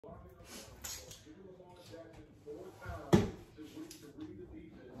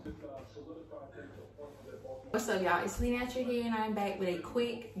What's up, y'all? It's LiiNatural here, and I'm back with a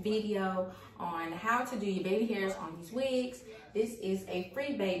quick video on how to do your baby hairs on these wigs. This is a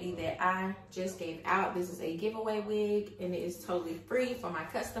free baby that I just gave out. This is a giveaway wig, and it is totally free for my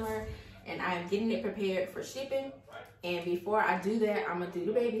customer, and I'm getting it prepared for shipping. And before I do that, I'm gonna do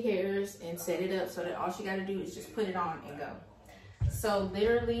the baby hairs and set it up so that all she gotta do is just put it on and go. So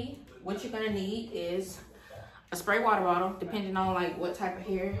literally, what you're gonna need is a spray water bottle, depending on like what type of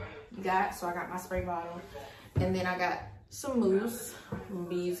hair you got. So I got my spray bottle. And then I got some mousse. I'm gonna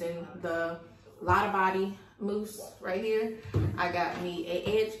be using the Lotta Body mousse right here. I got me an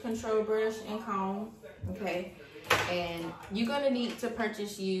edge control brush and comb, okay? And you're gonna need to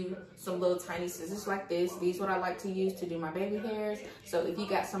purchase you some little tiny scissors like this. These are what I like to use to do my baby hairs. So if you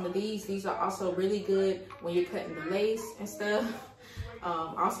got some of these are also really good when you're cutting the lace and stuff.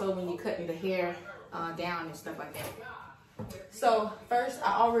 Also when you're cutting the hair down and stuff like that. So first,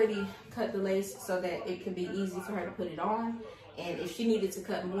 I already cut the lace so that it could be easy for her to put it on. And if she needed to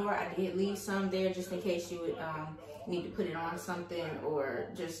cut more, I did leave some there just in case she would need to put it on something or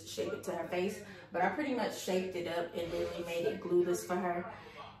just shape it to her face. But I pretty much shaped it up and literally made it glueless for her.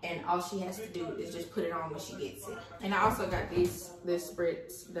 And all she has to do is just put it on when she gets it. And I also got this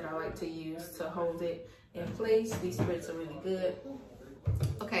spritz that I like to use to hold it in place. These spritz are really good.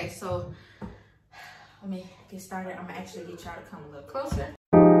 Okay, so let me get started. I'm gonna actually get y'all to come a little closer.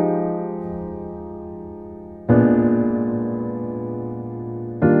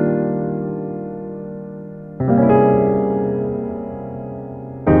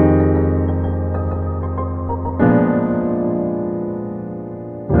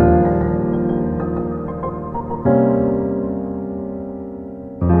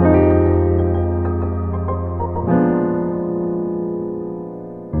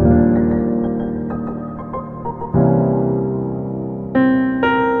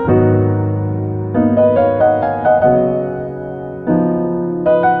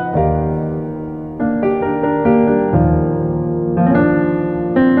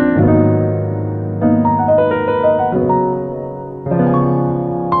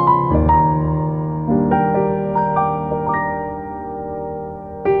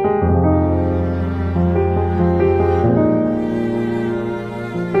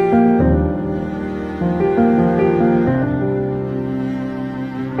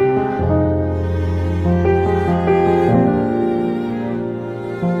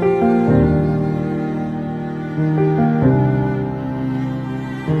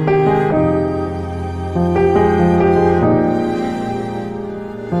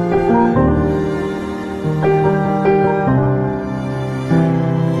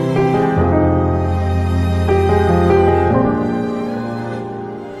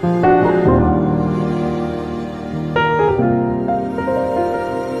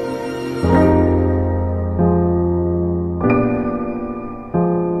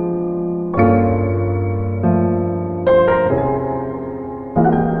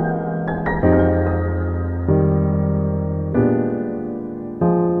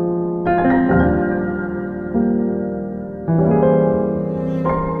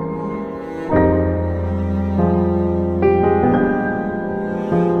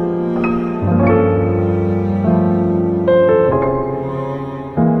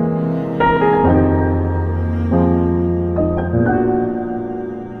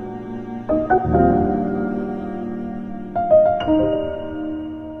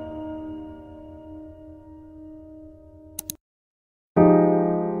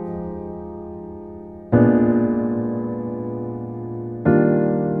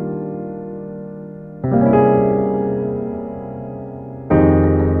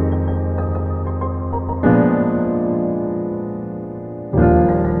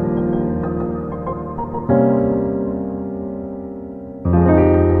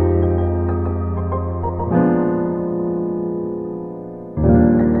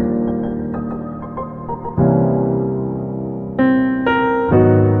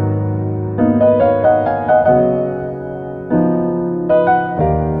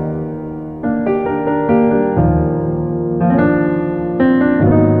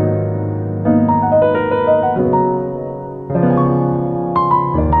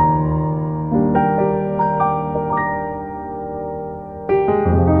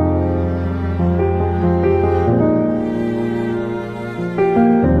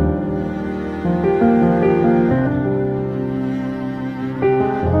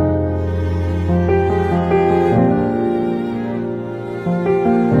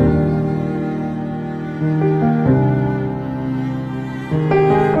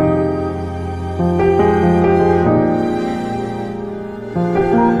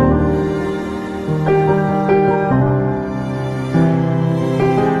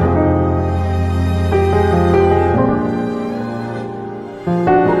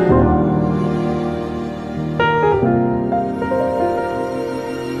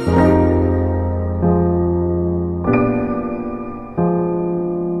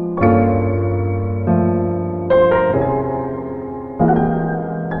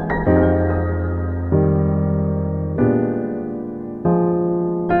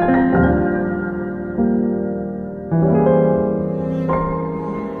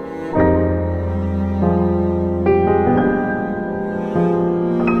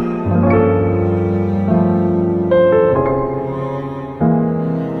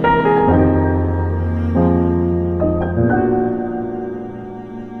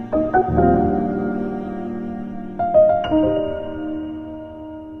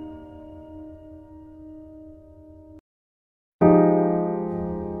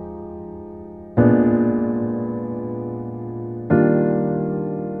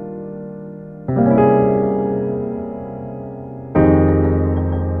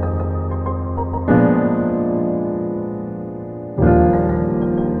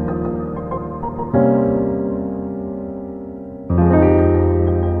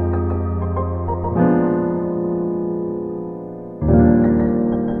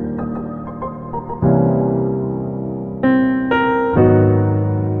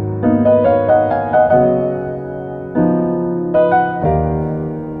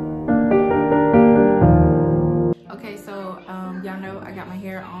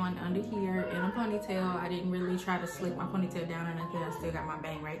 ponytail. I didn't really try to slick my ponytail down or nothing. I still got my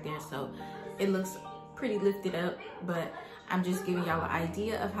bang right there, so it looks pretty lifted up, but I'm just giving y'all an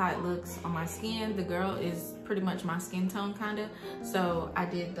idea of how it looks on my skin. The girl is pretty much my skin tone kinda. So I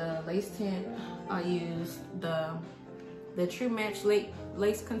did the lace tint. I used the True Match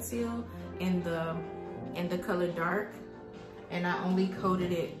lace conceal in the color dark, and I only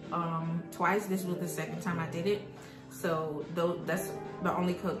coated it twice. This was the second time I did it, so that's the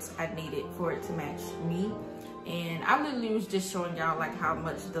only coats I needed for it to match me. And I literally was just showing y'all like how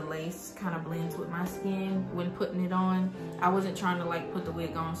much the lace kind of blends with my skin when putting it on. I wasn't trying to like put the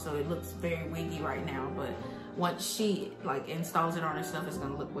wig on so it looks very wiggy right now, but once she like installs it on her stuff, it's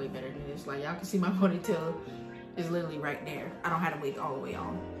gonna look way better than this. Like y'all can see my ponytail is literally right there. I don't have the wig all the way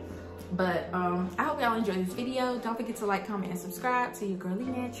on. But I hope y'all enjoyed this video. Don't forget to like, comment, and subscribe to your girl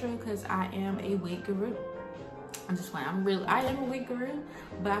LiiNatural, because I am a wig guru. I'm just playing. I am a wig guru,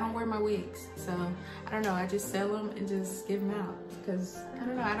 but I don't wear my wigs. So I don't know, I just sell them and just give them out, because I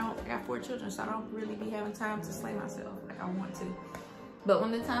don't know, I got 4 children, so I don't really be having time to slay myself like I want to. But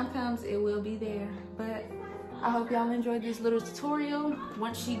when the time comes, it will be there. But I hope y'all enjoyed this little tutorial.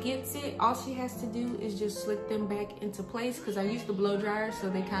 Once she gets it, all she has to do is just slick them back into place, because I used the blow dryer, so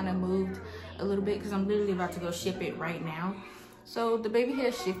they kind of moved a little bit, because I'm literally about to go ship it right now. So the baby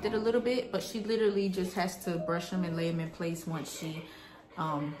hair shifted a little bit, but she literally just has to brush them and lay them in place once she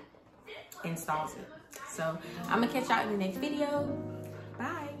installs it. So I'm gonna catch y'all in the next video.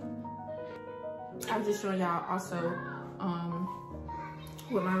 Bye. I was just showing y'all also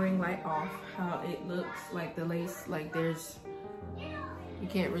with my ring light off how it looks like the lace, like you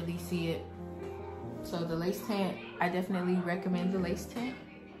can't really see it. So the lace tint, I definitely recommend the lace tint.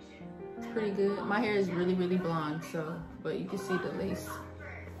 It's pretty good. My hair is really blonde, so but you can see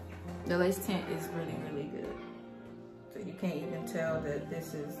the lace tint is really good, so you can't even tell that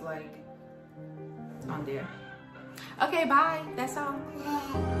this is like on there. Okay, bye, that's all.